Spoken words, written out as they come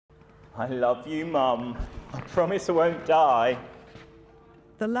I love you, Mum. I promise I won't die.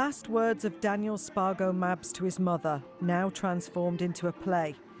 The last words of Daniel Spargo Mabs to his mother, now transformed into a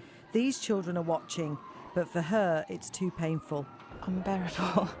play. These children are watching, but for her, it's too painful.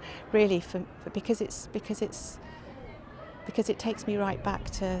 Unbearable, really, because it takes me right back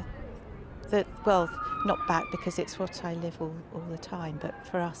to well, not back because it's what I live all the time, but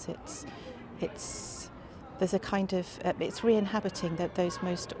for us, there's a kind of it's re-inhabiting those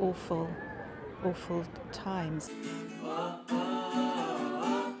most awful times.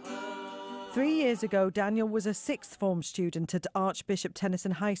 3 years ago, Daniel was a sixth form student at Archbishop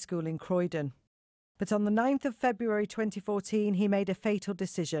Tenison High School in Croydon. But on the 9th of February 2014, he made a fatal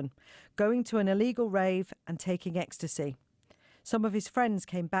decision, going to an illegal rave and taking ecstasy. Some of his friends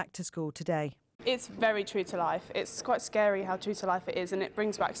came back to school today. It's very true to life. It's quite scary how true to life it is, and it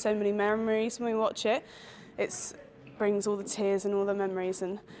brings back so many memories when we watch it. It brings all the tears and all the memories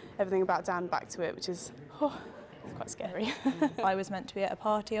and everything about Dan back to it, which is it's quite scary. I was meant to be at a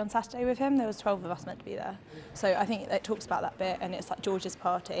party on Saturday with him. There was 12 of us meant to be there. So I think it talks about that bit, and it's like George's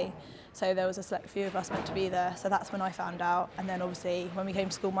party. So there was a select few of us meant to be there. So that's when I found out. And then obviously when we came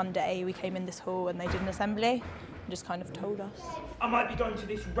to school Monday, we came in this hall and they did an assembly and just kind of told us. I might be going to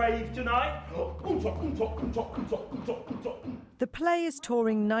this rave tonight. The play is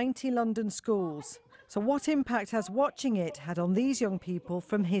touring 90 London schools. So what impact has watching it had on these young people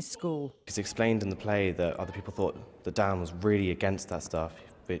from his school? It's explained in the play that other people thought that Dan was really against that stuff,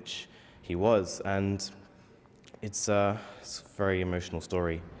 which he was, and it's a very emotional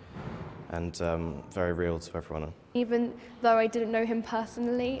story and very real to everyone. Even though I didn't know him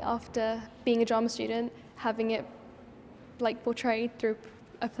personally, after being a drama student, having it portrayed through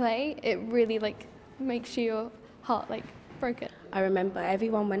a play, it really makes your heart broken. I remember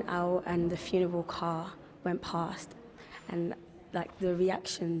everyone went out and the funeral car went past, and the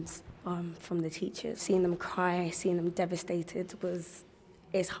reactions from the teachers, seeing them cry, seeing them devastated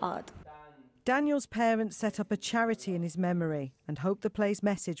is hard. Daniel's parents set up a charity in his memory and hope the play's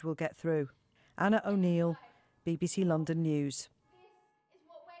message will get through. Anna O'Neill, BBC London News.